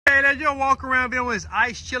Hey, as you'll walk around, one of these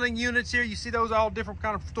ice chilling units here. You see those all different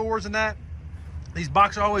kind of stores and that. These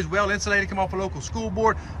boxes are always well insulated, come off a local school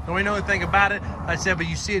board. Don't really know anything about it. Like I said, but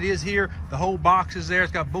you see it is here. The whole box is there.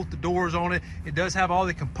 It's got both the doors on it. It does have all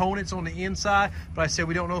the components on the inside, but I said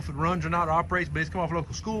we don't know if it runs or not, operates, but it's come off a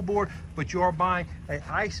local school board. But you are buying an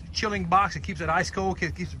ice chilling box. It keeps it ice cold,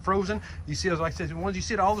 keeps it frozen. You see those, like I said, once you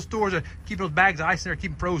see it, all the stores are keeping those bags of ice in there,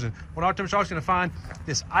 keeping frozen. Well, Optimum Shark's gonna find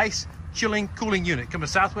this ice chilling cooling unit. Come to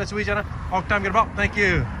Southwest Louisiana. All the time, get a ball. Thank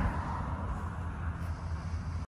you.